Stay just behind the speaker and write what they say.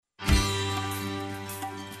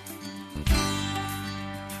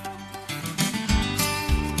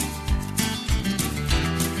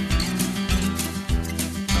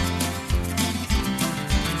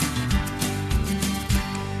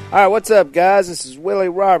All right, what's up, guys? This is Willie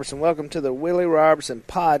Robertson. Welcome to the Willie Robertson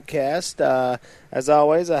Podcast. As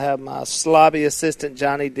always, I have my sloppy assistant,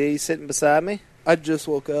 Johnny D, sitting beside me. I just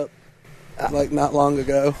woke up, not long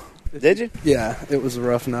ago. Did you? Yeah, it was a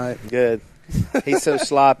rough night. Good. He's so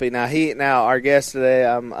sloppy. Now, our guest today,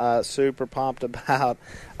 I'm super pumped about.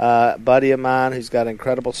 A buddy of mine who's got an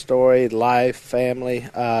incredible story, life, family,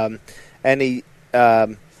 and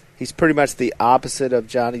he's pretty much the opposite of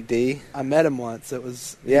Johnny D. I met him once. He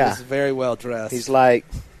was very well dressed. He's like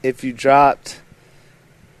if you dropped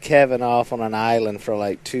Kevin off on an island for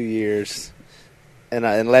like 2 years and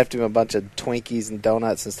left him a bunch of Twinkies and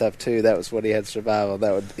donuts and stuff too. That was what he had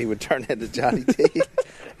survival. He would turn into Johnny D.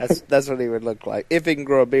 That's what he would look like. If he can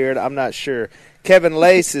grow a beard, I'm not sure. Kevin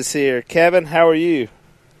Lacz is here. Kevin, how are you?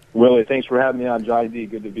 Willie, thanks for having me on, Johnny D.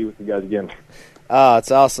 Good to be with you guys again. Oh,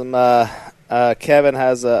 it's awesome. Kevin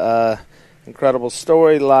has a incredible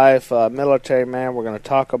story, life, military man. We're going to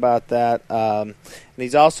talk about that. And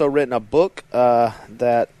he's also written a book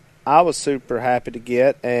that I was super happy to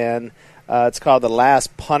get, and it's called The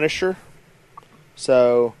Last Punisher.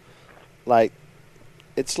 So,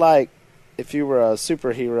 it's like if you were a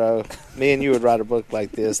superhero, me and you would write a book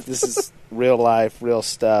like this. This is real life, real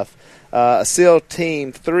stuff. SEAL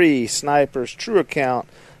Team 3 Snipers True Account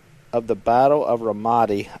of the Battle of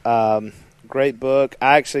Ramadi. Great book.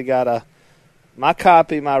 I actually got my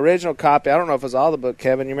original copy. I don't know if it was all the book,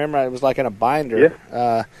 Kevin. You remember it was like in a binder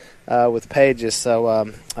with pages.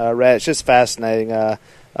 So I read. It's just fascinating,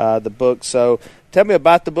 the book. So tell me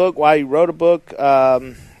about the book, why you wrote a book,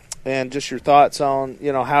 and just your thoughts on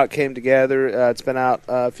how it came together. It's been out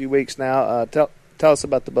a few weeks now. Tell us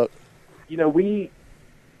about the book. We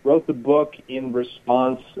wrote the book in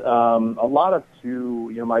response a lot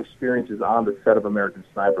to my experiences on the set of American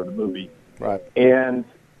Sniper, the movie. Right. And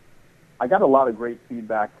I got a lot of great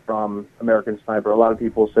feedback from American Sniper. A lot of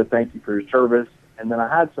people said, thank you for your service. And then I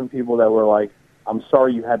had some people that were like, I'm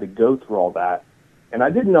sorry you had to go through all that. And I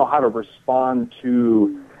didn't know how to respond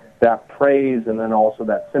to that praise and then also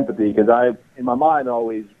that sympathy, because in my mind,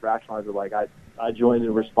 always rationalized it like I joined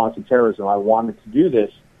in response to terrorism. I wanted to do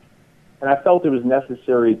this. And I felt it was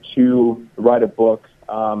necessary to write a book,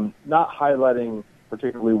 not highlighting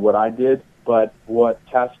particularly what I did, but what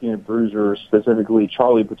Task Unit Bruiser, specifically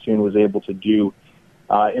Charlie Platoon, was able to do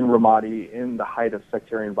in Ramadi in the height of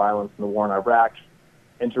sectarian violence in the war in Iraq,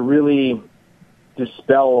 and to really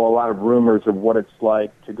dispel a lot of rumors of what it's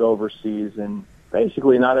like to go overseas. And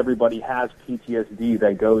basically not everybody has PTSD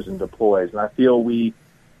that goes and deploys. And I feel when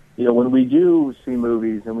we do see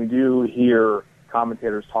movies and we do hear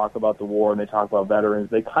commentators talk about the war and they talk about veterans,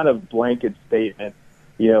 they kind of blanket statement,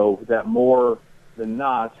 that more than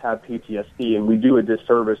not have PTSD, and we do a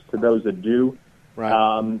disservice to those that do,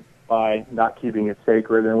 right, by not keeping it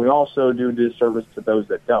sacred, and we also do a disservice to those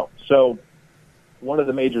that don't. So one of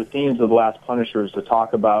the major themes of The Last Punisher is to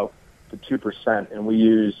talk about the 2%, and we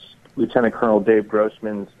use Lieutenant Colonel Dave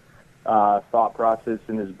Grossman's thought process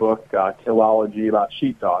in his book, Killology, about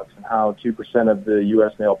sheepdogs, and how 2% of the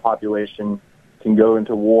U.S. male population can go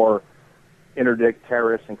into war, interdict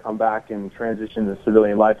terrorists, and come back and transition to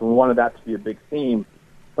civilian life. And we wanted that to be a big theme.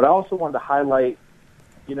 But I also wanted to highlight,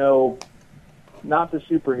 not the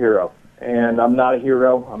superhero. And I'm not a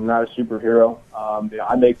hero. I'm not a superhero.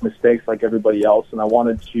 I make mistakes like everybody else, and I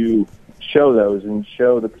wanted to show those and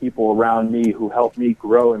show the people around me who helped me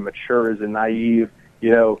grow and mature as a naive,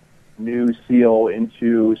 new SEAL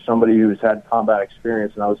into somebody who's had combat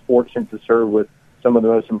experience. And I was fortunate to serve with some of the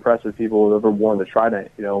most impressive people who've ever worn the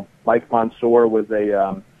Trident. Mike Monsoor was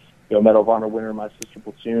a Medal of Honor winner in my sister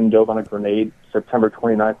platoon, dove on a grenade September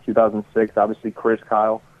 29th, 2006. Obviously, Chris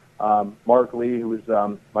Kyle. Marc Lee, who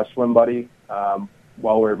was my swim buddy,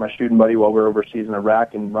 my shooting buddy while we were overseas in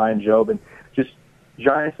Iraq, and Ryan Job, and just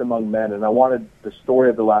giants among men. And I wanted the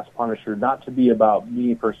story of The Last Punisher not to be about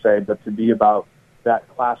me per se, but to be about that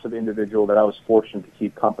class of individual that I was fortunate to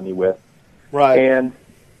keep company with. Right. And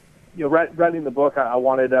writing the book, I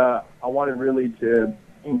wanted really to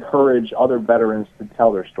encourage other veterans to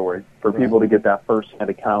tell their story, for people to get that first-hand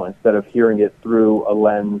account instead of hearing it through a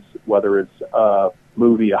lens, whether it's a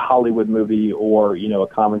movie, a Hollywood movie, or a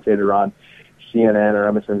commentator on CNN or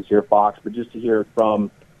MSNBC or Fox, but just to hear it from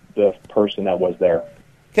the person that was there.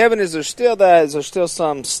 Kevin, is there still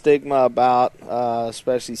some stigma about,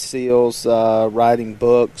 especially SEALs, writing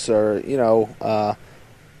books, or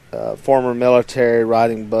former military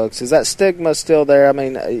writing books? Is that stigma still there? I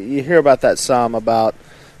mean, you hear about that some, about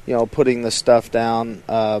putting the stuff down,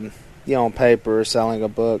 on paper, selling a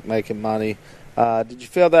book, making money. Did you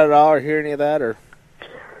feel that at all, or hear any of that, or?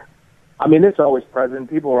 I mean, it's always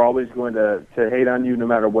present. People are always going to hate on you no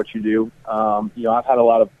matter what you do. I've had a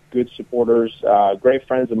lot of good supporters, great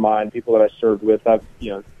friends of mine, people that I served with.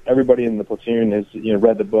 Everybody in the platoon has,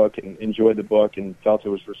 read the book and enjoyed the book and felt it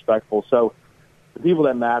was respectful. So the people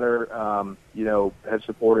that matter, have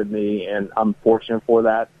supported me, and I'm fortunate for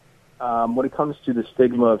that. When it comes to the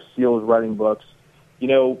stigma of SEALs writing books,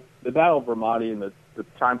 the Battle of Ramadi and the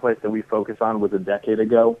time place that we focus on was a decade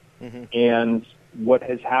ago. Mm-hmm. And what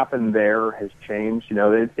has happened there has changed.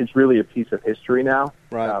 It's really a piece of history now.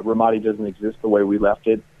 Right. Ramadi doesn't exist the way we left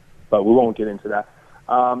it, but we won't get into that.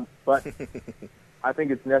 But I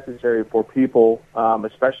think it's necessary for people,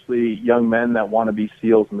 especially young men that want to be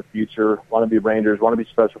SEALs in the future, want to be Rangers, want to be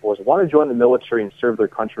Special Forces, want to join the military and serve their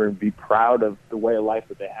country and be proud of the way of life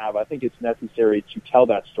that they have. I think it's necessary to tell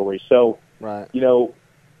that story. So, right.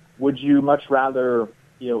 Would you much rather,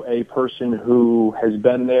 a person who has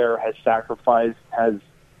been there, has sacrificed, has,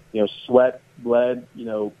 sweat, bled,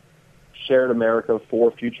 shared America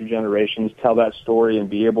for future generations, tell that story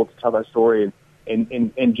and be able to tell that story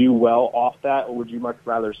and do well off that? Or would you much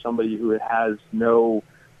rather somebody who has no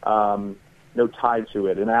tie to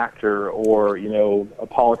it, an actor or, a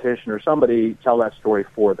politician or somebody, tell that story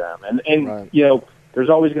for them? And right. There's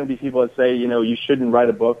always going to be people that say, you shouldn't write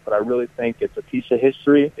a book, but I really think it's a piece of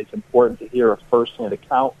history. It's important to hear a first-hand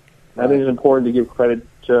account. And I think it's important to give credit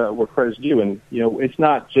to where credit's due. And, it's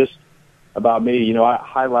not just about me. I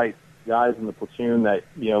highlight guys in the platoon that,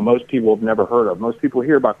 most people have never heard of. Most people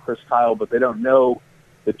hear about Chris Kyle, but they don't know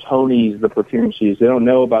the Tonys, the platoon chiefs. They don't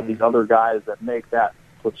know about these other guys that make that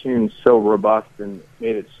platoon so robust and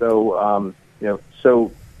made it so,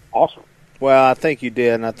 so awesome. Well, I think you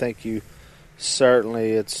did, and I think you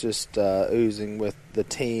certainly, it's just oozing with the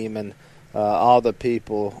team and all the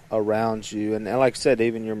people around you. And like I said,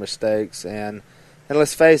 even your mistakes. And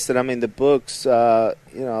let's face it, I mean, the books, a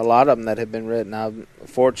lot of them that have been written, I'm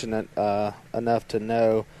fortunate enough to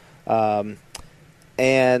know.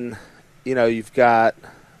 And, you've got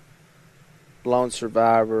Lone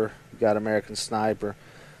Survivor, you've got American Sniper.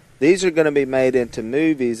 These are going to be made into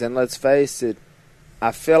movies. And let's face it,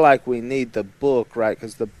 I feel like we need the book, right?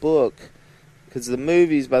 Because the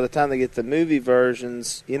movies, by the time they get the movie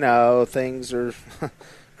versions, things are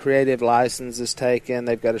creative licenses taken.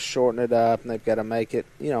 They've got to shorten it up, and they've got to make it,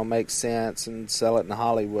 make sense and sell it in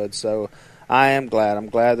Hollywood. So I am glad. I'm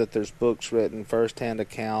glad that there's books written, first-hand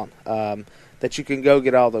account, that you can go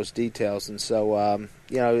get all those details. And so,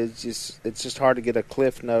 it's just hard to get a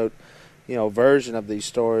Cliff Note, version of these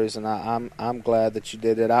stories. And I'm glad that you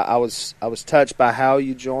did it. I was touched by how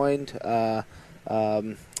you joined.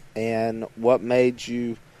 And what made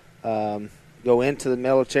you go into the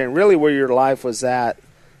military, and really where your life was at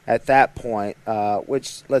that point,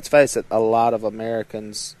 which, let's face it, a lot of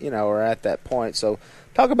Americans, are at that point. So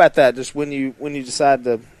talk about that, just when you decided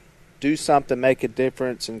to do something, make a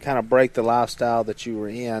difference, and kind of break the lifestyle that you were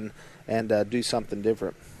in and do something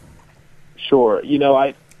different. Sure.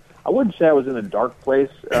 I wouldn't say I was in a dark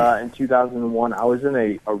place in 2001. I was in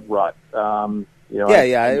a rut.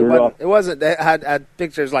 It wasn't. I had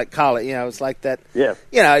pictures like college. It's like that. Yeah.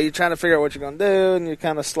 You're trying to figure out what you're going to do, and you're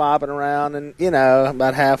kind of slopping around, and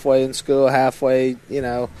about halfway in school, halfway,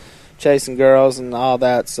 chasing girls and all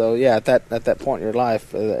that. So yeah, at that point in your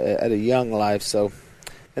life, at a young life. So,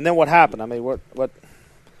 and then what happened? I mean, what?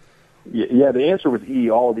 Yeah, the answer was E,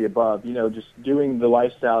 all of the above. Just doing the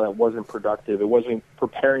lifestyle that wasn't productive. It wasn't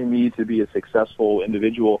preparing me to be a successful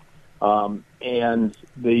individual. And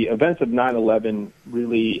the events of 9/11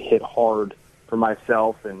 really hit hard for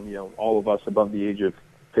myself and, all of us above the age of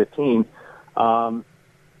 15. A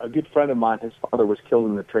good friend of mine, his father was killed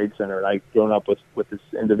in the Trade Center, and I'd grown up with this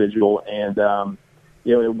individual. And,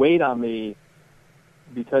 it weighed on me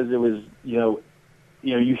because it was,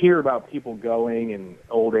 you hear about people going and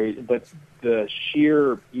old age, but the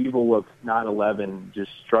sheer evil of 9/11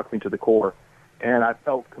 just struck me to the core. And I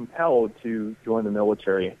felt compelled to join the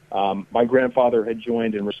military. My grandfather had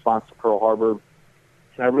joined in response to Pearl Harbor,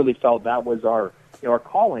 and I really felt that was our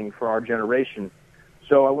calling for our generation.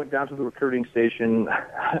 So I went down to the recruiting station.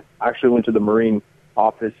 I actually went to the Marine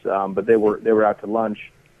office, but they were out to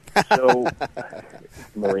lunch. So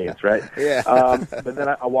Marines, right? Yeah. But then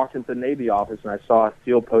I walked into the Navy office, and I saw a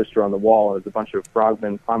steel poster on the wall. It was a bunch of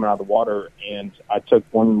frogmen climbing out of the water, and I took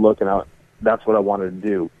one look, and that's what I wanted to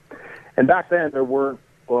do. And back then, there weren't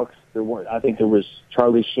books. I think there was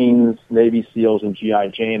Charlie Sheen's Navy SEALs and G.I.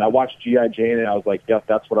 Jane. I watched G.I. Jane, and I was like, yep,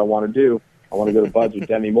 that's what I want to do. I want to go to Buds with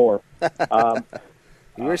Demi Moore.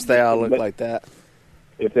 You wish they all looked like that.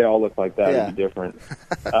 If they all looked like that, it'd be different.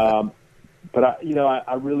 But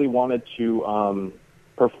I really wanted to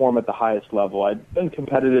perform at the highest level. I'd been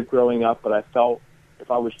competitive growing up, but I felt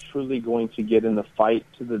if I was truly going to get in the fight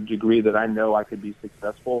to the degree that I know I could be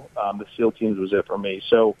successful, the SEAL teams was it for me.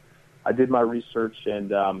 So I did my research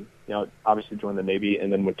and, obviously joined the Navy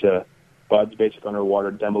and then went to BUD/S, Basic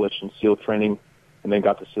Underwater Demolition SEAL Training, and then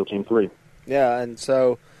got to SEAL Team 3. Yeah, and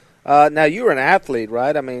so now you were an athlete,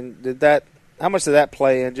 right? I mean, how much did that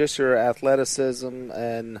play in, just your athleticism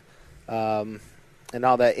and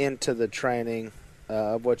all that into the training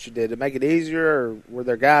of what you did to make it easier, or were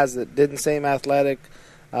there guys that didn't seem athletic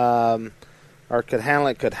or could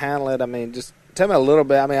handle it? I mean, just tell me a little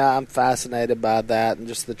bit. I mean, I'm fascinated by that and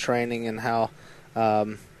just the training and how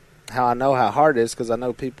I know how hard it is because I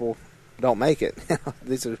know people don't make it.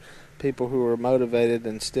 These are people who are motivated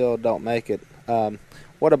and still don't make it.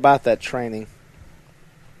 What about that training?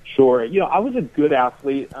 Sure. I was a good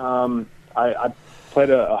athlete. I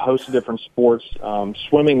played a host of different sports.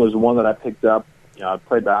 Swimming was one that I picked up. I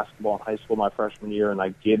played basketball in high school my freshman year, and I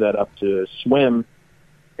gave that up to swim.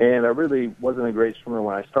 And I really wasn't a great swimmer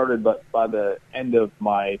when I started, but by the end of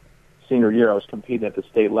my senior year, I was competing at the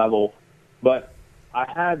state level. But I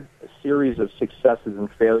had a series of successes and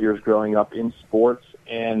failures growing up in sports,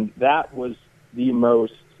 and that was the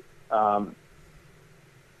most,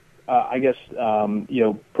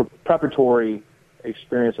 preparatory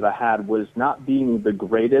experience that I had was not being the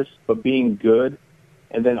greatest, but being good,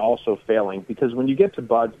 and then also failing. Because when you get to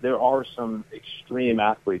BUD/S, there are some extreme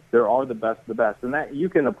athletes. There are the best of the best, and that you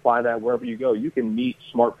can apply that wherever you go. You can meet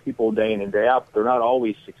smart people day in and day out, but they're not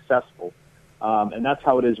always successful. And that's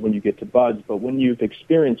how it is when you get to BUD/S. But when you've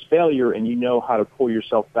experienced failure and you know how to pull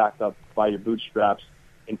yourself back up by your bootstraps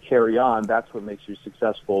and carry on, that's what makes you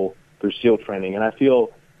successful through SEAL training. And I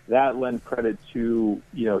feel that lends credit to,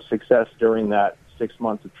 success during that 6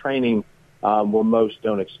 months of training where most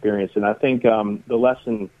don't experience. And I think the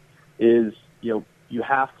lesson is, you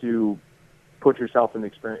have to put yourself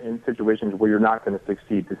in situations where you're not going to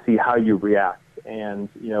succeed to see how you react. And,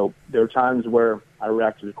 there are times where I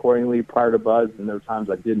reacted accordingly prior to BUD/S, and there are times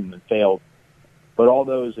I didn't and failed. But all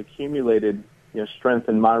those accumulated,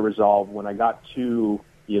 strengthened my resolve when I got to,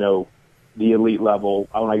 the elite level,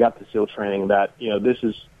 when I got to SEAL training, that, this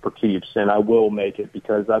is for keeps, and I will make it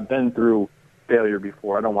because I've been through failure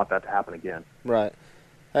before. I don't want that to happen again. Right.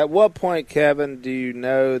 At what point, Kevin, do you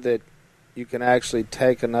know that you can actually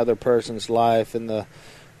take another person's life in the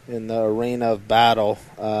arena of battle?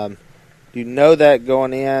 Do you know that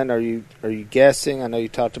going in? Are you guessing? I know you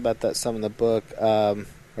talked about that some in the book. Or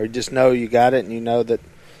you just know you got it, and you know that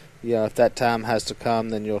if that time has to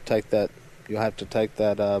come, then you'll have to take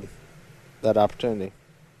that opportunity.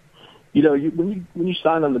 When you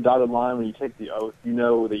sign on the dotted line, when you take the oath, you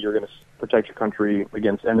know that you're going to protect your country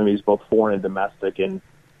against enemies, both foreign and domestic. And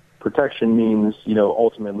protection means,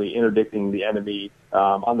 ultimately interdicting the enemy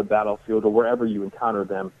on the battlefield or wherever you encounter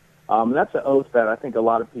them. And that's an oath that I think a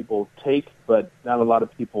lot of people take, but not a lot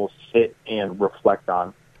of people sit and reflect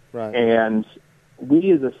on. Right. And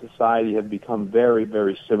we as a society have become very,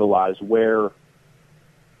 very civilized, where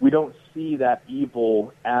we don't see that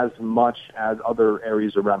evil as much as other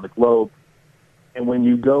areas around the globe. And when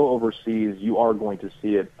you go overseas, you are going to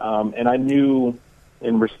see it. And I knew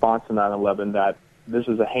in response to 9/11 that this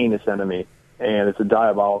is a heinous enemy, and it's a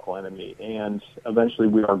diabolical enemy, and eventually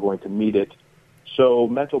we are going to meet it. So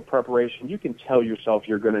mental preparation, you can tell yourself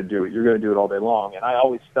you're going to do it. You're going to do it all day long. And I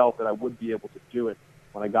always felt that I would be able to do it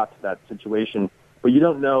when I got to that situation. But you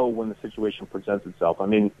don't know when the situation presents itself. I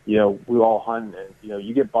mean, we all hunt, and,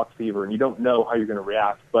 you get buck fever, and you don't know how you're going to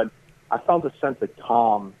react. But I felt a sense of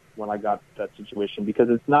calm when I got to that situation, because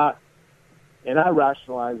it's not, and I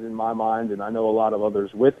rationalized in my mind, and I know a lot of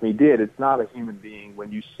others with me did, it's not a human being.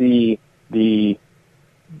 When you see the,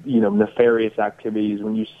 nefarious activities,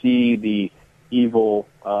 when you see the evil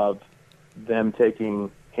of them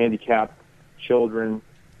taking handicapped children,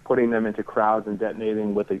 putting them into crowds and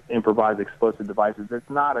detonating with improvised explosive devices, it's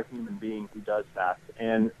not a human being who does that.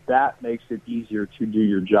 And that makes it easier to do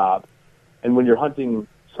your job. And when you're hunting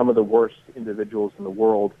some of the worst individuals in the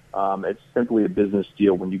world, it's simply a business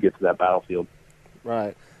deal when you get to that battlefield.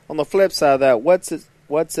 Right. On the flip side of that,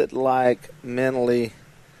 what's it like mentally,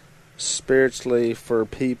 spiritually, for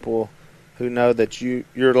people who know that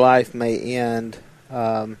your life may end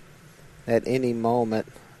at any moment?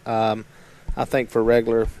 I think for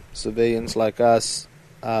regular civilians like us,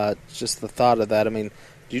 just the thought of that. I mean,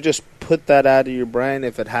 do you just put that out of your brain?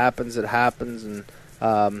 If it happens, it happens. And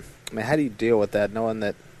how do you deal with that, knowing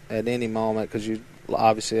that at any moment, because you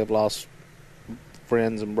obviously have lost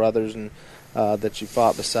friends and brothers and that you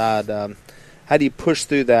fought beside, how do you push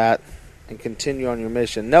through that and continue on your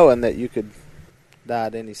mission, knowing that you could die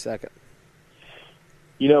at any second?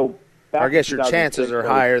 You know, I guess your chances are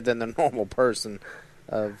higher than the normal person.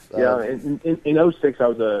 In '06, I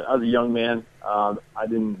was a young man. I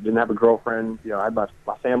didn't have a girlfriend. You know, I had my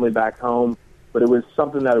family back home, but it was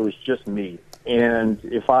something that it was just me. And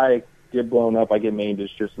if I get blown up, I get maimed.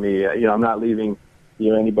 It's just me. You know, I'm not leaving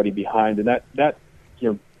anybody behind, and that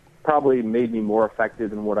probably made me more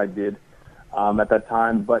effective than what I did at that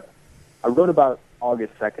time. But I wrote about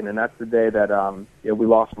August 2nd, and that's the day that we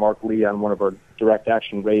lost Marc Lee on one of our direct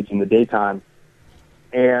action raids in the daytime.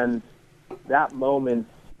 And that moment,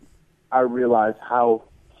 I realized how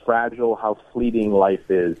fragile, how fleeting life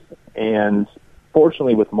is. And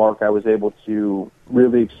fortunately with Marc, I was able to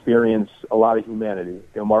really experience a lot of humanity. You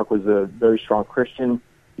know, Marc was a very strong Christian.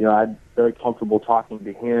 You know, I'm very comfortable talking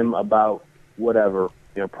to him about whatever,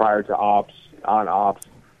 prior to ops, on ops.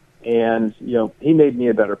 And, he made me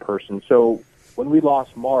a better person. So when we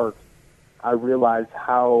lost Marc, I realized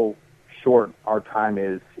how short our time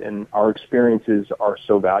is and our experiences are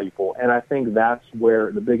so valuable. And I think that's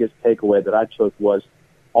where the biggest takeaway that I took was,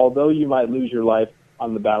 although you might lose your life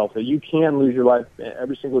on the battlefield, you can lose your life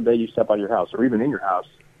every single day you step out of your house or even in your house.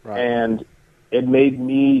 Right. And it made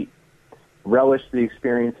me relish the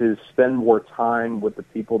experiences, spend more time with the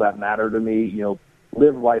people that matter to me,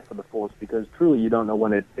 live life for the fullest, because truly you don't know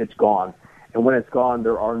when it's gone. And when it's gone,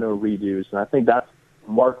 there are no redos. And I think that's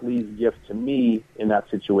Marc Lee's gift to me in that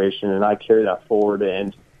situation, and I carry that forward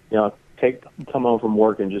and, come home from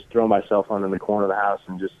work and just throw my cell phone in the corner of the house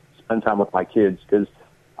and just spend time with my kids, because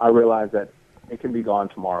I realize that it can be gone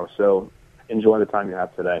tomorrow. So enjoy the time you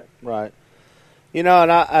have today. Right. And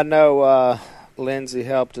I know Lindsay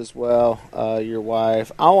helped as well, your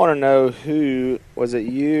wife. I want to know who, was it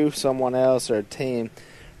you, someone else, or a team?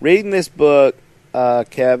 Reading this book,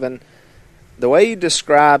 Kevin, the way you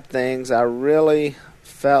described things, I really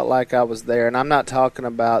felt like I was there. And I'm not talking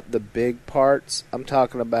about the big parts. I'm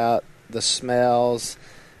talking about the smells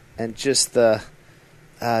and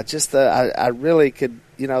I really could,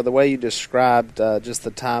 the way you described just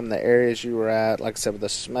the time, the areas you were at, like I said, with the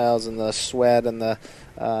smells and the sweat and the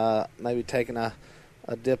maybe taking a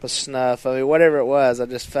dip of snuff. I mean, whatever it was, I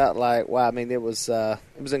just felt like, wow. I mean, it was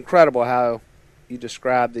incredible how you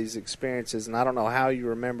described these experiences, and I don't know how you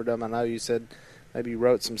remembered them. I know you said maybe you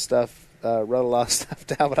wrote some stuff, wrote a lot of stuff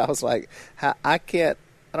down, but I was like, I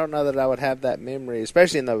don't know that I would have that memory,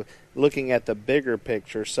 especially in looking at the bigger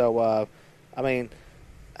picture. So, I mean,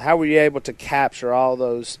 how were you able to capture all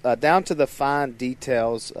those down to the fine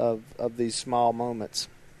details of these small moments?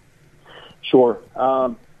 Sure.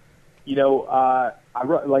 I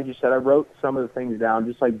wrote, like you said, I wrote some of the things down,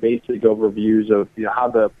 just like basic overviews of how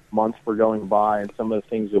the months were going by and some of the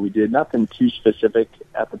things that we did. Nothing too specific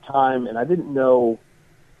at the time, and I didn't know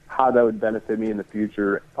how that would benefit me in the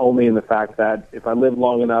future, only in the fact that if I live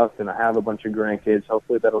long enough and I have a bunch of grandkids,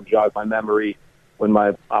 hopefully that'll jog my memory when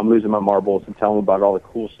I'm losing my marbles and tell them about all the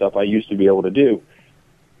cool stuff I used to be able to do.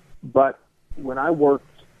 But when I worked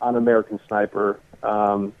on American Sniper,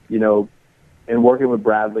 and working with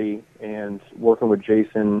Bradley and working with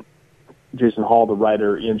Jason Hall, the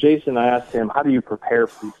writer, Jason, I asked him, how do you prepare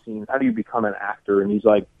for these scenes? How do you become an actor? And he's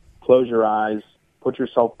like, close your eyes, put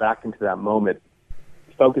yourself back into that moment.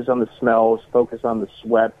 Focus on the smells, focus on the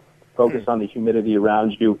sweat, focus on the humidity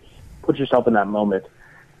around you, put yourself in that moment.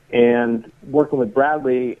 And working with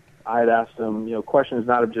Bradley, I had asked him, questions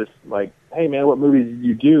not of just like, hey man, what movies did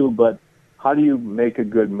you do, but how do you make a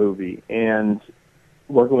good movie? And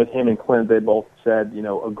working with him and Clint, they both said,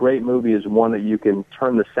 a great movie is one that you can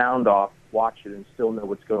turn the sound off, watch it, and still know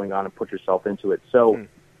what's going on and put yourself into it. So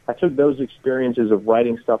I took those experiences of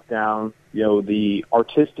writing stuff down, the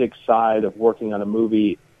artistic side of working on a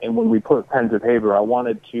movie, and when we put pen to paper, I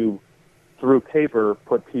wanted to, through paper,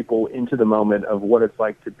 put people into the moment of what it's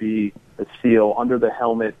like to be a SEAL under the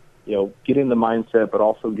helmet, get in the mindset, but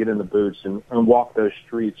also get in the boots and walk those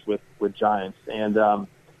streets with giants. And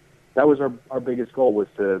that was our biggest goal, was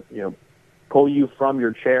to, pull you from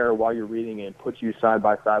your chair while you're reading it and put you side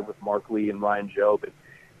by side with Marc Lee and Ryan Jobe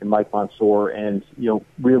and Mike Monsoor and,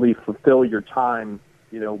 really fulfill your time,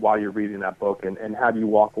 while you're reading that book and have you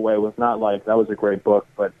walk away with not like, that was a great book,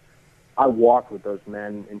 but I walked with those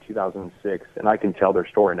men in 2006, and I can tell their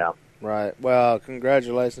story now. Right. Well,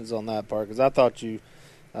 congratulations on that part, because I thought you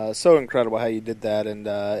so incredible how you did that, and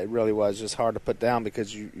it really was just hard to put down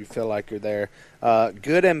because you feel like you're there.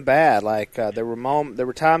 Good and bad. Like there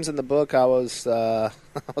were times in the book I was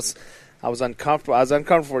uncomfortable. I was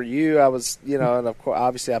uncomfortable for you. I was, and of course,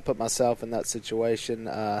 obviously, I put myself in that situation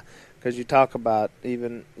because you talk about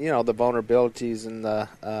even, the vulnerabilities and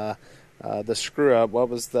the the screw up. What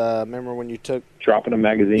was remember when you took dropping a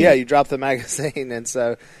magazine? Yeah, you dropped the magazine, and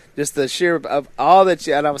so just the sheer of all that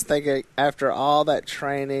and I was thinking after all that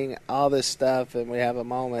training, all this stuff, and we have a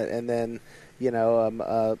moment, and then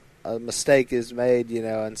a mistake is made,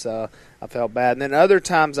 and so I felt bad. And then other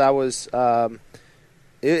times I was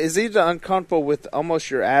is either uncomfortable with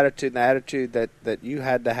almost your attitude, the attitude that you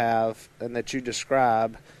had to have and that you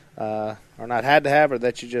describe, or not had to have, or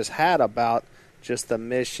that you just had about just the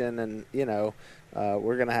mission, and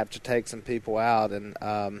we're going to have to take some people out, and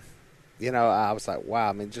I was like, wow,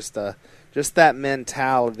 I mean, just that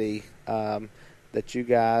mentality that you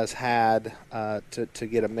guys had to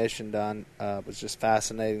get a mission done was just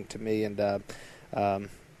fascinating to me, and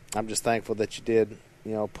I'm just thankful that you did,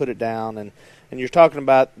 put it down, and you're talking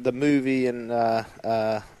about the movie, and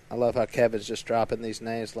I love how Kevin's just dropping these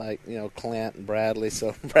names like Clint and Bradley,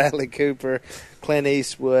 so Bradley Cooper, Clint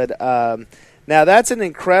Eastwood. Now that's an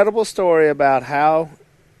incredible story about how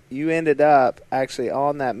you ended up actually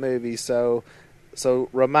on that movie. So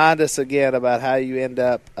remind us again about how you end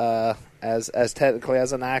up as technically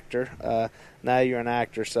as an actor. Now you're an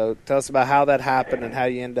actor. So tell us about how that happened and how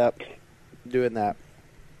you end up doing that.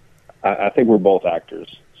 I think we're both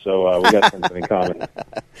actors, so we got something in common.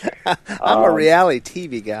 I'm a reality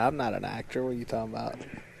TV guy. I'm not an actor. What are you talking about?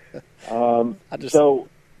 So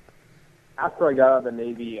after I got out of the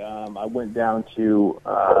Navy, I went down to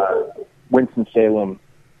Winston-Salem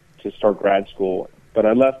to start grad school, but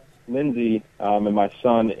I left Lindsay and my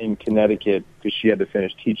son in Connecticut because she had to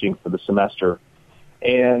finish teaching for the semester.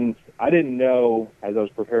 And I didn't know, as I was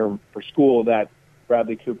preparing for school, that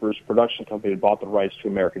Bradley Cooper's production company had bought the rights to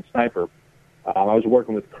American Sniper. I was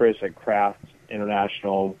working with Chris at Kraft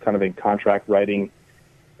International, kind of in contract writing,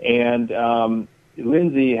 and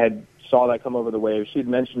Lindsay had saw that come over the wave. She had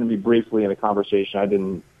mentioned to me briefly in a conversation. I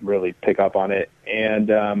didn't really pick up on it,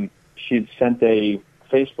 and she had sent a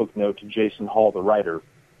Facebook note to Jason Hall, the writer,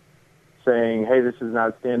 saying, "Hey, this is an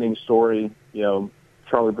outstanding story.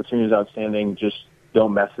 Charlie Platoon is outstanding. Just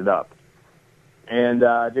don't mess it up." And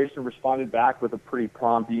Jason responded back with a pretty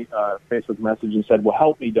prompt Facebook message and said, "Well,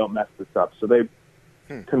 help me, don't mess this up." So they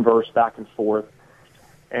conversed back and forth.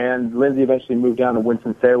 And Lindsay eventually moved down to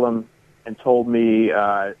Winston-Salem and told me,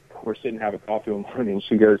 we're sitting having coffee one morning, and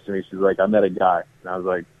she goes to me, she's like, "I met a guy." And I was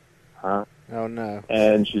like, "Huh?" Oh, no.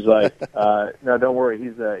 And she's like, "No, don't worry,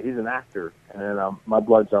 he's an actor." And then my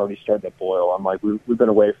blood's already started to boil. I'm like, we've been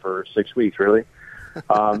away for 6 weeks, really?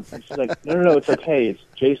 And she's like, no, it's okay. It's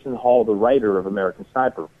Jason Hall, the writer of American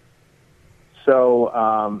Sniper.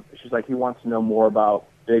 So she's like, he wants to know more about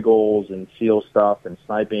Biggles and SEAL stuff and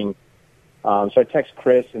sniping. So I text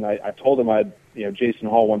Chris, and I told him Jason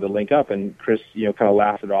Hall wanted to link up, and Chris, kind of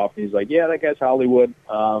laughed it off. And he's like, "Yeah, that guy's Hollywood,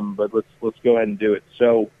 but let's go ahead and do it."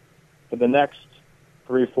 So for the next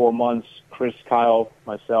 3 or 4 months, Chris, Kyle,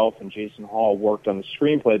 myself, and Jason Hall worked on the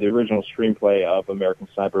screenplay, the original screenplay of American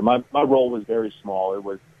Sniper. My role was very small. It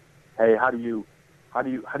was, hey, how do you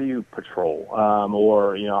patrol?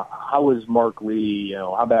 Or how was Marc Lee?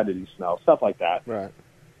 How bad did he smell? Stuff like that. Right.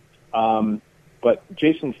 But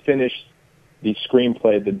Jason finished the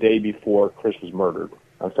screenplay the day before Chris was murdered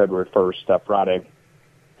on February 1st, that Friday.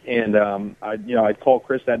 And I called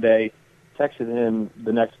Chris that day, texted him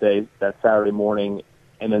the next day, that Saturday morning,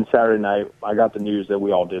 and then Saturday night I got the news that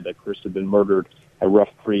we all did, that Chris had been murdered at Rough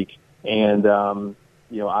Creek. And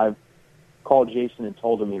I called Jason and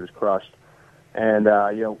told him he was crushed. And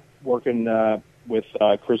working with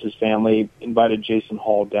Chris's family, invited Jason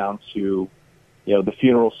Hall down to the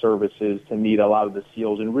funeral services to meet a lot of the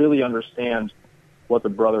SEALs and really understand what the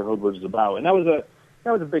Brotherhood was about. And that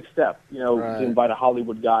was a big step, right. To invite a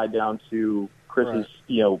Hollywood guy down to Chris's,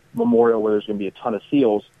 right. Memorial where there's going to be a ton of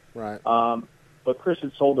SEALs. Right. But Chris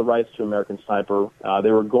had sold the rights to American Sniper. They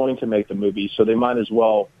were going to make the movie, so they might as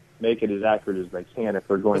well make it as accurate as they can if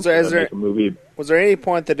they're going to make a movie. Was there any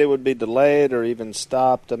point that it would be delayed or even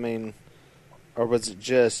stopped? I mean, or was it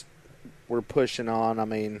just we're pushing on? I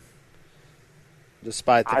mean,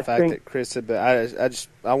 despite the fact that Chris had been,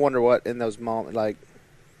 I wonder what in those moments, like,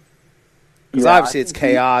 because obviously it's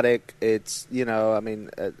chaotic. It's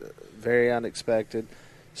very unexpected.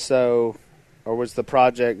 So, or was the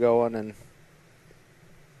project going and?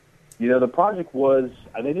 The project was,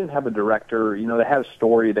 they didn't have a director. They had a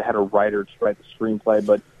story. They had a writer to write the screenplay.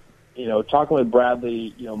 But, talking with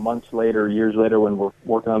Bradley, months later, years later, when we're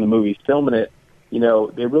working on the movie, filming it,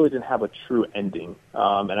 they really didn't have a true ending.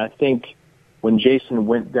 And I think when Jason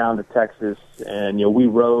went down to Texas and, we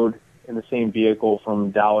rode in the same vehicle from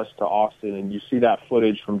Dallas to Austin, and you see that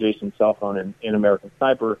footage from Jason's cell phone in American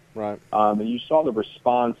Sniper. Right. And you saw the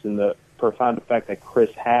response and the profound effect that Chris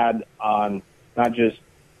had on not just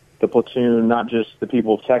the platoon, not just the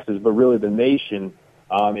people of Texas, but really the nation.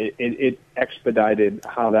 It expedited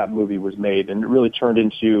how that movie was made, and it really turned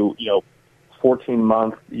into 14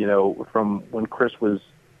 months, from when Chris was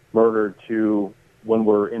murdered to when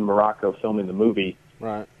we're in Morocco filming the movie.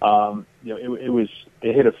 Right. It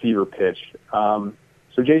hit a fever pitch.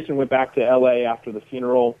 So Jason went back to L.A. after the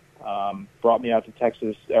funeral, brought me out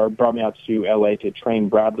to L.A. to train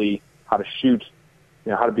Bradley how to shoot,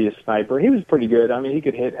 how to be a sniper. He was pretty good. I mean, he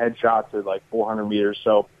could hit headshots at like 400 meters.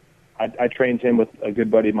 So I trained him with a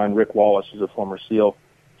good buddy of mine, Rick Wallace, who's a former SEAL.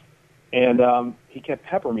 And he kept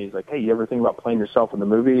peppering me. He's like, hey, you ever think about playing yourself in the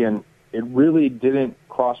movie? And it really didn't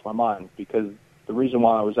cross my mind, because the reason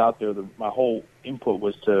why I was out there, my whole input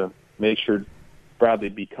was to make sure Bradley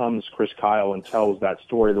becomes Chris Kyle and tells that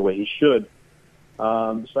story the way he should.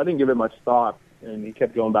 So I didn't give it much thought, and he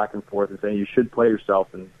kept going back and forth and saying, you should play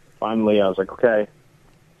yourself. And finally I was like, okay.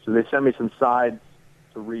 So they sent me some sides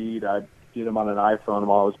to read. I did them on an iPhone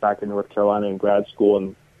while I was back in North Carolina in grad school,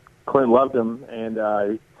 and Clint loved them. And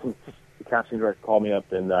the casting director called me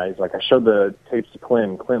up, and he's like, I showed the tapes to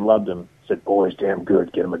Clint. Clint loved them. Said, boy's damn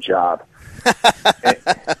good. Get him a job.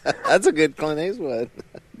 That's a good Clint Eastwood.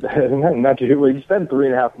 Not too. Well, you spend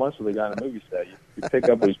 3.5 months with a guy on a movie set. You pick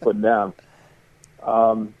up what he's putting down.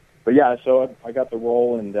 But yeah, so I got the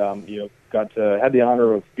role, and had the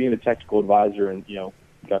honor of being a technical advisor, and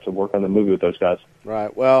got to work on the movie with those guys.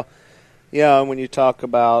 Right. Well, yeah. When you talk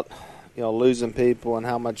about losing people and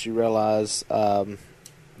how much you realize that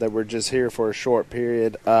we're just here for a short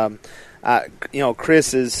period.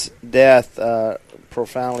 Chris's death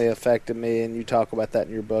profoundly affected me, and you talk about that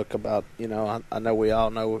in your book about, I know we all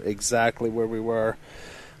know exactly where we were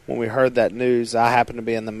when we heard that news. I happened to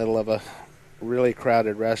be in the middle of a really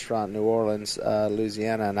crowded restaurant in New Orleans,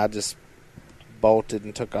 Louisiana, and I just bolted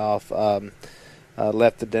and took off,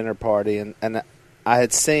 left the dinner party, and I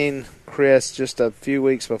had seen Chris just a few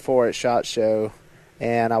weeks before at SHOT Show,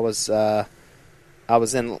 and there was a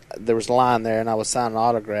line there, and I was signing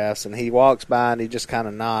autographs, and he walks by and he just kind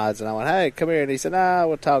of nods, and I went, hey, come here, and he said,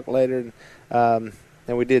 we'll talk later, and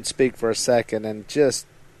we did speak for a second, and just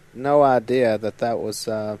no idea that was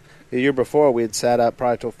the year before. We had sat up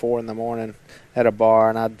probably till 4 a.m. at a bar,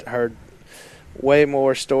 and I'd heard way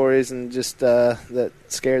more stories, and just that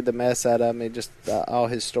scared the mess out of me, just all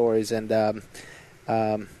his stories, and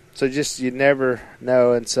so just you never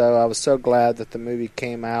know. And so I was so glad that the movie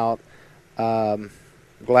came out.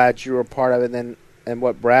 Glad you were a part of it. And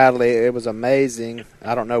what Bradley, it was amazing.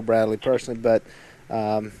 I don't know Bradley personally, but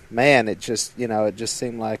man, it just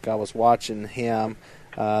seemed like I was watching him.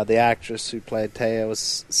 The actress who played Taya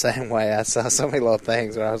was the same way. I saw so many little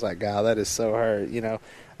things where I was like, God, that is so hurt,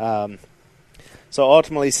 So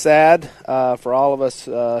ultimately sad for all of us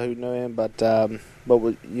who knew him, but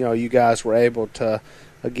you guys were able to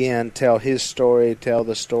again tell his story, tell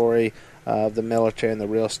the story of the military and the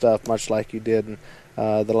real stuff, much like you did in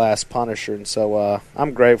The Last Punisher. And so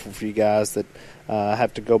I'm grateful for you guys that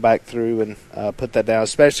have to go back through and put that down,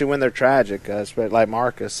 especially when they're tragic, like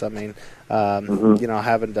Marcus. I mean,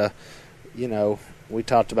 having to, we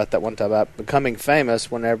talked about that one time about becoming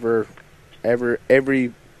famous whenever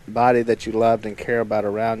everybody that you loved and care about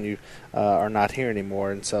around you are not here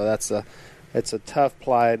anymore. And so it's a tough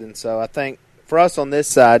plight. And so I think for us on this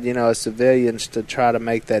side, as civilians, to try to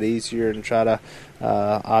make that easier and try to,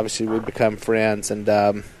 obviously we become friends, and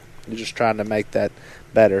just trying to make that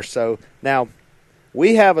better. So now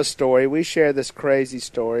we have a story. We share this crazy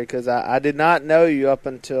story because I did not know you up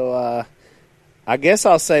until, I guess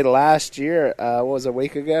I'll say last year, was a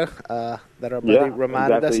week ago, that our buddy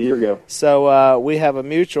reminded us. A year ago. So we have a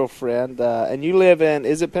mutual friend, and you live in,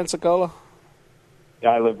 is it Pensacola?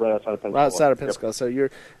 Yeah, I live right outside of Pensacola. Right outside of Pensacola. Yep. So you're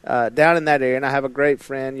down in that area, and I have a great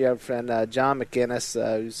friend. You have a friend, John McInnes,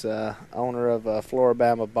 who's owner of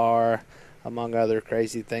Floribama Bar, among other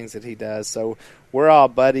crazy things that he does. So we're all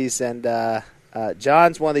buddies, and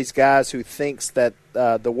John's one of these guys who thinks that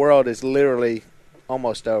the world is literally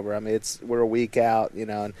almost over. I mean, we're a week out,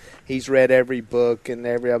 and he's read every book and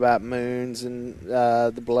about moons and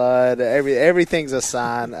the blood. Everything's a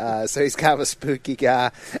sign. So he's kind of a spooky guy,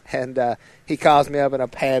 and he calls me up in a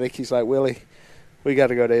panic. He's like, Willie, we got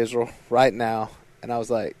to go to Israel right now. And I was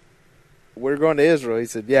like, we're going to Israel. He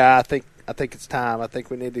said, yeah, I think it's time. I think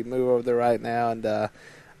we need to move over there right now.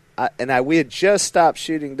 And we had just stopped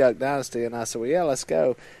shooting Duck Dynasty, and I said, well, yeah, let's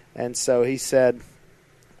go. And so he said,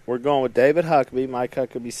 we're going with David Huckabee, Mike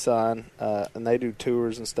Huckabee's son, and they do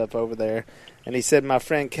tours and stuff over there. And he said, my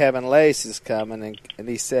friend Kevin Lacz is coming. And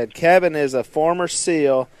he said, Kevin is a former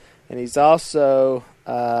SEAL, and he's also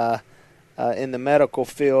in the medical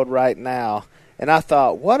field right now. And I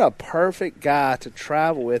thought, what a perfect guy to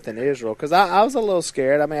travel with in Israel, because I was a little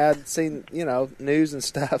scared. I mean, I'd seen, news and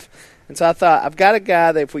stuff. And so I thought, I've got a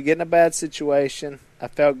guy that if we get in a bad situation, I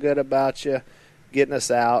felt good about you getting us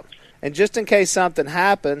out. And just in case something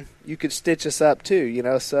happened, you could stitch us up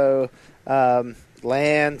too, so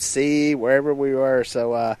land, sea, wherever we were.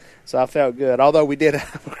 So I felt good. Although we did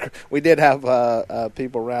have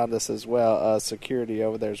people around us as well, security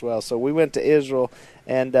over there as well. So we went to Israel,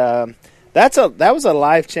 and that was a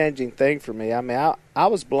life-changing thing for me. I mean, I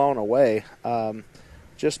was blown away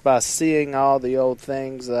just by seeing all the old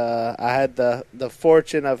things. I had the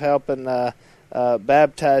fortune of helping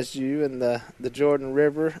baptize you in the Jordan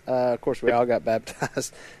River. Of course, we all got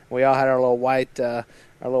baptized. We all had our little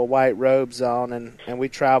white robes on, and we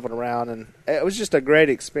traveled around, and it was just a great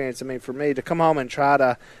experience. I mean, for me to come home and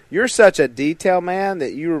you're such a detail man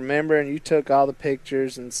that you remember, and you took all the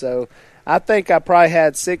pictures, and so I think I probably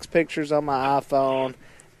had 6 pictures on my iPhone,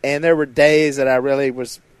 and there were days that I really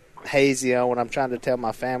was hazy on when I'm trying to tell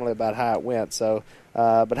my family about how it went. So,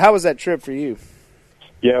 but how was that trip for you?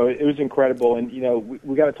 Yeah, it was incredible, and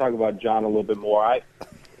we got to talk about John a little bit more.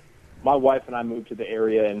 My wife and I moved to the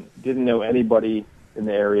area and didn't know anybody in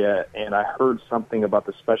the area, and I heard something about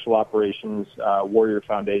the Special Operations Warrior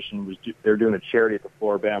Foundation. They're doing a charity at the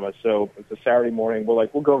Floribama, so it's a Saturday morning. We're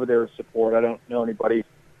like, we'll go over there and support. I don't know anybody.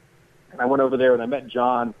 And I went over there, and I met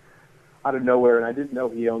John out of nowhere, and I didn't know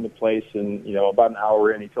he owned the place. And, about an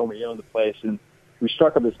hour in, he told me he owned the place. And we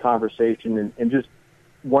struck up this conversation, and just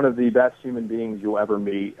one of the best human beings you'll ever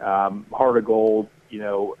meet, heart of gold,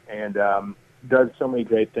 and does so many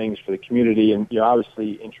great things for the community. And,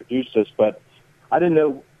 obviously introduced us, but I didn't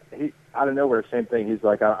know, out of nowhere, same thing. He's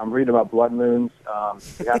like, I'm reading about blood moons.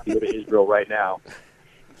 You have to go to Israel right now.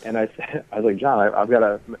 And I was like, John, I got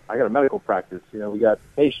a medical practice. We got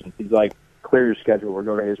patients. He's like, clear your schedule. We're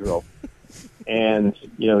going to Israel. And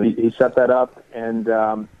he set that up, and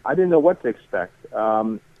I didn't know what to expect.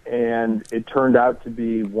 And it turned out to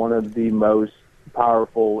be one of the most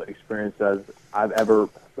powerful experiences I've ever,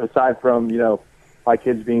 aside from my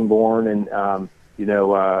kids being born and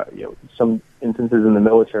some instances in the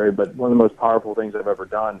military, but one of the most powerful things I've ever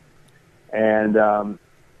done. And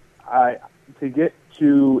to get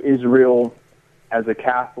to Israel as a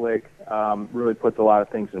Catholic really puts a lot of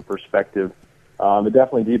things in perspective. It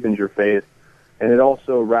definitely deepens your faith, and it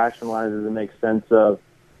also rationalizes and makes sense of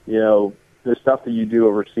the stuff that you do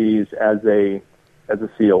overseas as a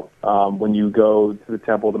SEAL. When you go to the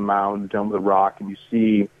Temple of the Mount, jump the rock, and you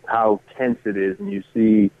see how tense it is, and you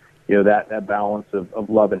see that balance of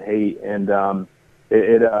love and hate, and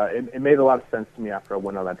it made a lot of sense to me after I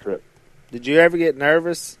went on that trip. Did you ever get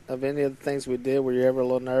nervous of any of the things we did? Were you ever a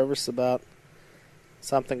little nervous about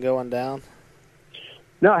something going down?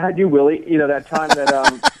 No, I had you, Willie. That time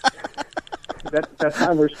that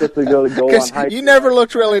time we're supposed to go on hike. You never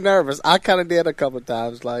looked really nervous. I kind of did a couple of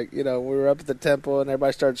times. Like, we were up at the temple and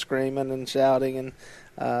everybody started screaming and shouting, and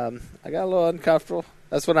I got a little uncomfortable.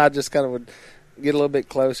 That's when I just kind of would get a little bit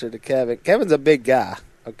closer to Kevin. Kevin's a big guy,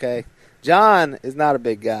 okay? John is not a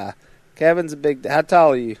big guy. Kevin's a big. How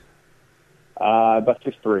tall are you? About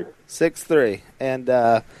 6'3". 6'3",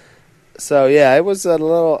 and so yeah, it was a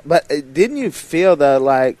little. But didn't you feel that,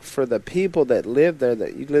 like, for the people that live there,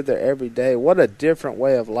 that you live there every day, what a different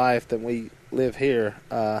way of life than we live here?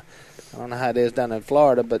 I don't know how it is down in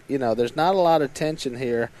Florida, but there's not a lot of tension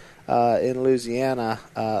here in Louisiana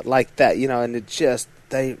like that. And it just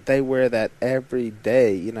they wear that every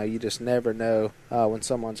day. You just never know when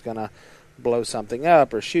someone's gonna blow something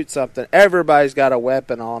up or shoot something. Everybody's got a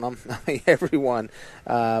weapon on them. I mean, everyone.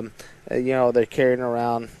 They're carrying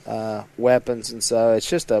around weapons, and so it's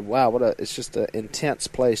just it's just an intense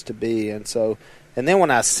place to be. And then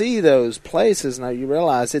when I see those places, now you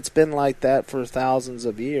realize it's been like that for thousands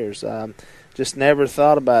of years. Just never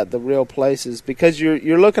thought about the real places, because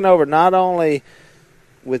you're looking over not only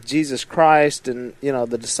with Jesus Christ and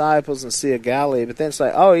the disciples and Sea of Galilee, but then it's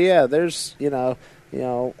like, oh yeah, there's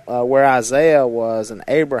where Isaiah was and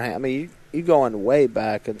Abraham. I mean, you going way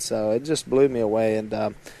back, and so it just blew me away.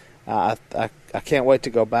 And I can't wait to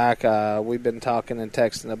go back. We've been talking and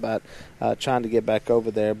texting about trying to get back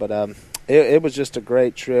over there, but it was just a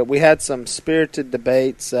great trip. We had some spirited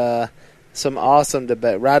debates, some awesome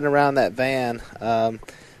debate riding around that van.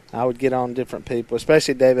 I would get on different people,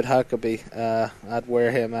 especially David Huckabee. I'd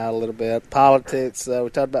wear him out a little bit. Politics. We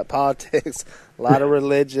talked about politics, a lot of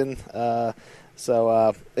religion.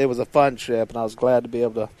 So it was a fun trip, and I was glad to be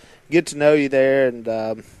able to get to know you there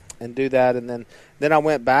and do that. And then I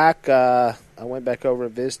went back. I went back over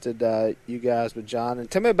and visited you guys with John.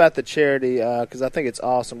 And tell me about the charity, because I think it's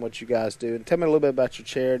awesome what you guys do. And tell me a little bit about your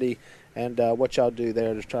charity and what y'all do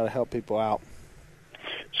there to try to help people out.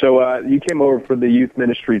 So you came over for the youth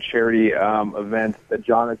ministry charity event that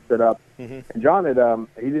John had set up, and John had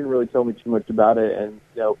he didn't really tell me too much about it, and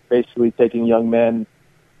basically taking young men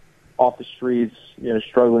off the streets,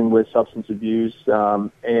 struggling with substance abuse,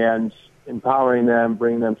 and empowering them,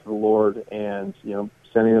 bringing them to the Lord, and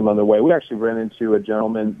sending them on their way. We actually ran into a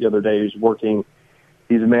gentleman the other day who's working.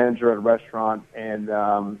 He's a manager at a restaurant, and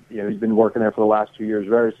he's been working there for the last 2 years,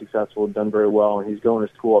 very successful, done very well, and he's going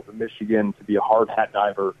to school up in Michigan to be a hard hat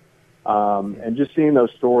diver. And just seeing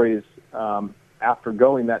those stories after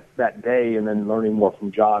going that day and then learning more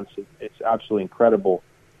from John, it's absolutely incredible.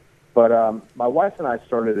 But my wife and I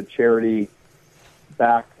started a charity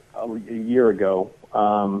back a year ago.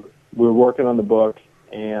 We were working on the book,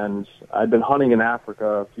 and I'd been hunting in Africa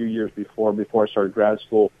a few years before I started grad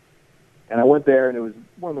school. And I went there, and it was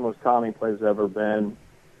one of the most calming places I've ever been.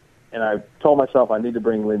 And I told myself I need to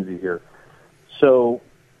bring Lindsay here. So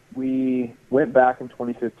we went back in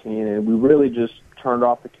 2015, and we really just turned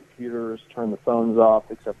off the computers, turned the phones off,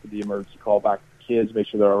 except for the emergency call back to the kids, make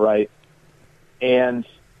sure they're all right, and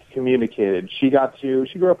communicated. She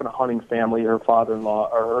grew up in a hunting family. Her father-in-law,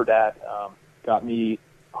 or her dad, got me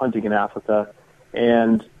hunting in Africa,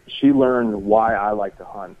 and she learned why I like to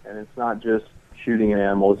hunt. And it's not just shooting an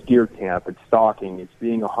animal, it's deer camp, it's stalking, it's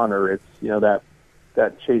being a hunter, it's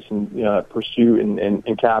that chasing, pursuit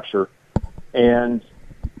and capture. And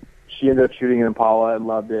she ended up shooting an impala and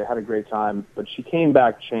loved it, had a great time, but she came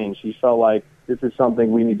back changed. She felt like this is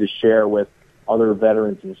something we need to share with other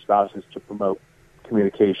veterans and spouses to promote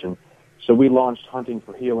communication. So we launched Hunting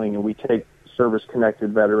for Healing, and we take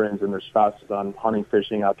service-connected veterans and their spouses on hunting,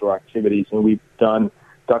 fishing, outdoor activities, and we've done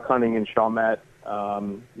duck hunting in Chalmette.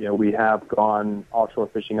 We have gone offshore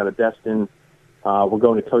fishing out of Destin. We're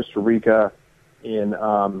going to Costa Rica in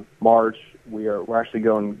March. We're actually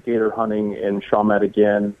going gator hunting in Chalmette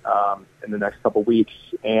again in the next couple of weeks,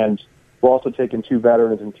 and we're also taking 2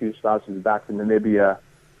 veterans and 2 spouses back to Namibia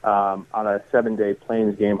on a 7-day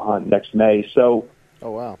plains game hunt next May. So,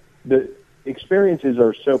 oh wow, the experiences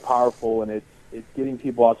are so powerful, and it's getting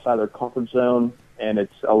people outside their comfort zone, and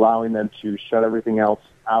it's allowing them to shut everything else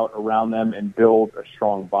out around them and build a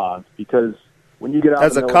strong bond. Because when you get out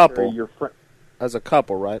as of the a military, couple, your friend, as a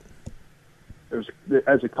couple, right?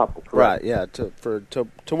 As a couple, correct? Right. Yeah.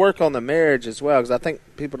 To work on the marriage as well, because I think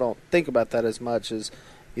people don't think about that as much as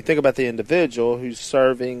you think about the individual who's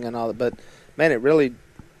serving and all that. But man, it really,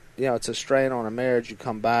 it's a strain on a marriage. You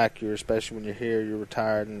come back, especially when you're here, you're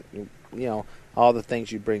retired, and all the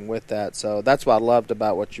things you bring with that. So that's what I loved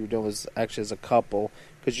about what you were doing was actually as a couple,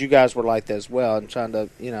 because you guys were like that as well, and trying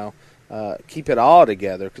to keep it all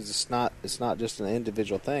together, because it's not just an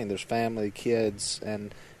individual thing. There's family, kids,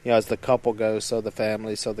 and as the couple goes, so the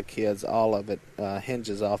family, so the kids. All of it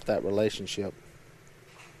hinges off that relationship.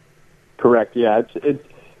 Correct. Yeah, it's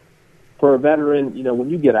for a veteran. When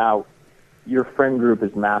you get out, your friend group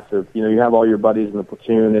is massive. You have all your buddies in the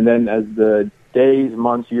platoon, and then as the days,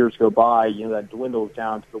 months, years go by, that dwindles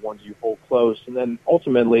down to the ones you hold close, and then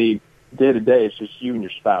ultimately, day to day, it's just you and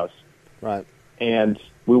your spouse. Right. And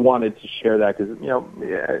we wanted to share that because,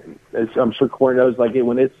 as I'm sure Corey knows, like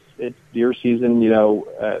when it's deer season,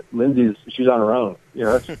 she's on her own.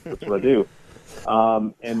 That's what I do.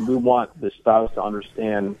 And we want the spouse to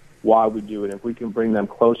understand why we do it. If we can bring them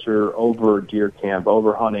closer over deer camp,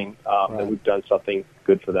 over hunting, then we've done something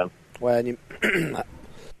good for them. Well, and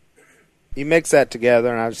you mix that together,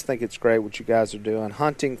 and I just think it's great what you guys are doing.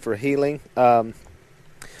 Hunting for Healing.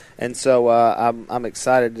 And so I'm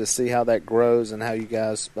excited to see how that grows and how you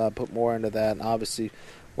guys put more into that. And obviously,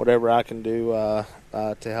 whatever I can do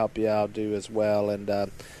to help you, I'll do as well.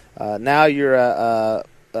 And now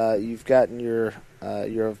you've gotten your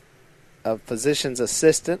physician's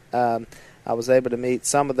assistant. I was able to meet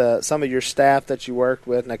some of your staff that you worked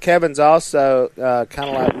with. Now Kevin's also kind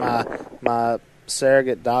of like my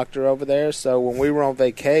surrogate doctor over there. So when we were on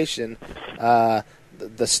vacation,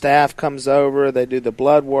 the staff comes over, they do the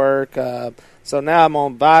blood work. So now I'm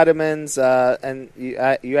on vitamins, and you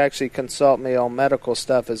actually consult me on medical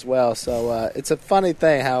stuff as well. So it's a funny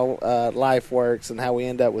thing how life works and how we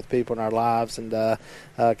end up with people in our lives. And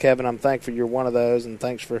Kevin, I'm thankful you're one of those, and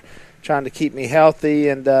thanks for trying to keep me healthy.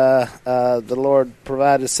 And the Lord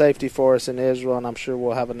provided safety for us in Israel, and I'm sure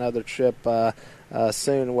we'll have another trip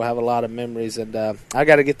soon. We'll have a lot of memories, and I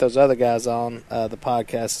got to get those other guys on the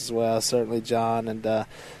podcast as well. Certainly John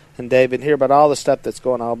and David, hear about all the stuff that's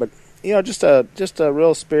going on. But just a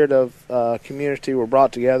real spirit of community. We're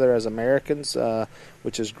brought together as Americans,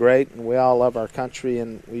 which is great, and we all love our country,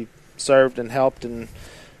 and we served and helped and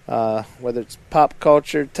whether it's pop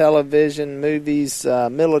culture, television, movies,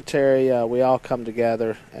 military, we all come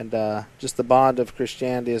together, and just the bond of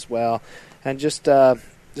Christianity as well, and just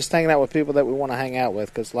hanging out with people that we want to hang out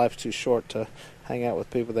with, because life's too short to hang out with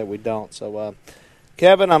people that we don't. So,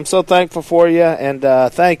 Kevin, I'm so thankful for you, and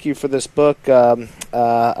thank you for this book.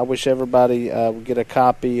 I wish everybody would get a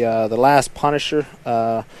copy. The Last Punisher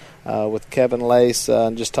with Kevin Lacz,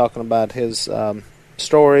 and just talking about his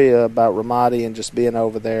story about Ramadi and just being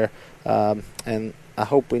over there. And I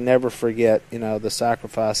hope we never forget, the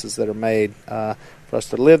sacrifices that are made for us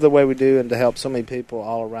to live the way we do and to help so many people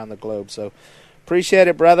all around the globe. So appreciate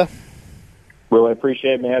it, brother. Well, I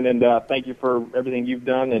appreciate it, man, and thank you for everything you've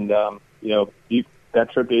done. And, that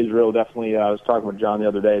trip to Israel definitely, I was talking with John the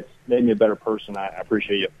other day, it's made me a better person. I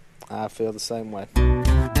appreciate you. I feel the same way.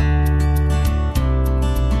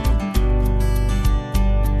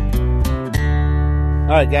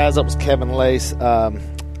 All right, guys, that was Kevin Lacz.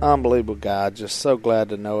 Unbelievable guy. Just so glad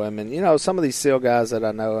to know him. And, some of these SEAL guys that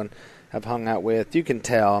I know and have hung out with, you can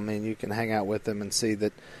tell. I mean, you can hang out with them and see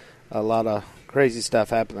that a lot of crazy stuff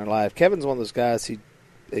happened in their life. Kevin's one of those guys,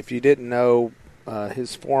 if you didn't know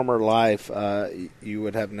his former life, you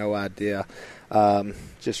would have no idea.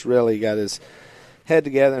 Just really got his head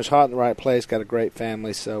together, his heart in the right place, got a great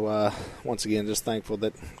family. So, once again, just thankful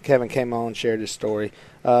that Kevin came on and shared his story.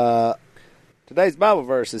 Today's Bible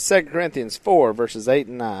verse is 2 Corinthians 4, verses 8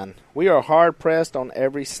 and 9. We are hard-pressed on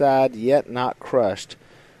every side, yet not crushed.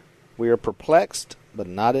 We are perplexed, but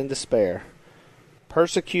not in despair.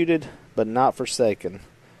 Persecuted, but not forsaken.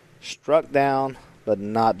 Struck down, but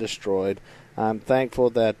not destroyed. I'm thankful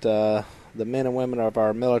that the men and women of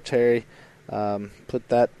our military put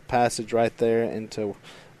that passage right there into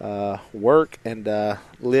work and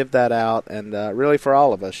live that out. And really for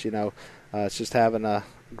all of us, it's just having a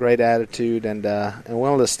great attitude and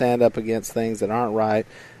willing to stand up against things that aren't right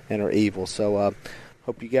and are evil. So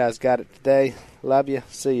hope you guys got it today. Love you.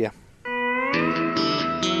 See ya.